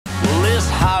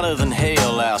hotter than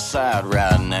hell outside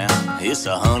right now. It's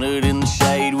 100 in the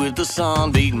shade with the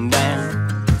sun beating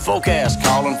down. Forecast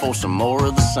calling for some more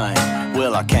of the same.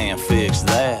 Well, I can't fix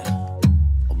that,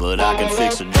 but I can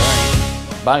fix a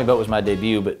drink. Buy Me a Boat was my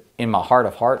debut, but in my heart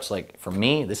of hearts, like for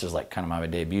me, this is like kind of my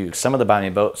debut. Some of the Buy Me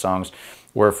a Boat songs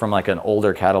were from like an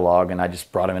older catalog, and I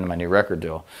just brought them into my new record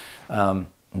deal.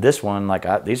 This one,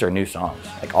 like these are new songs.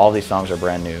 Like all these songs are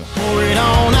brand new. Pour it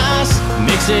on ice,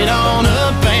 mix it on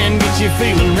up, and get you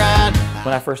feeling right.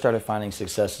 When I first started finding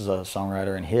success as a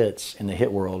songwriter and hits in the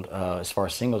hit world, as far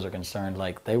as singles are concerned,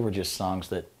 like they were just songs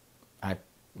that I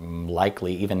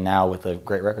likely, even now with a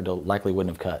great record deal, likely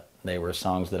wouldn't have cut. They were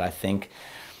songs that I think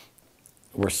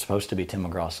were supposed to be Tim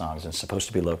McGraw songs and supposed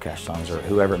to be Low Cash songs or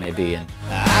whoever it may be. And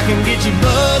I can get you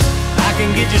buzzed, I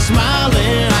can get you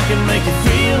smiling, I can make you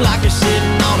feel like you're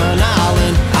sitting on an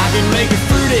island. I can make you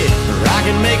fruity, or I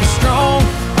can make you strong.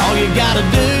 All you gotta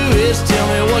do is tell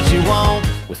me what you want.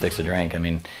 With Fix a Drink, I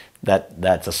mean,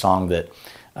 that's a song that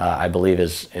I believe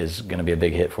is going to be a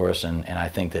big hit for us, and I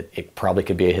think that it probably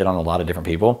could be a hit on a lot of different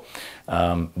people,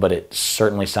 but it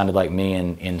certainly sounded like me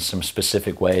in some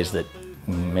specific ways that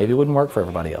maybe wouldn't work for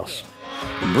everybody else.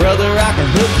 Brother, I can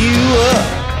hook you up,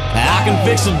 I can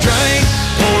fix a drink,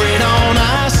 pour it on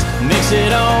ice, mix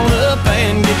it on up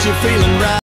and get you feeling right.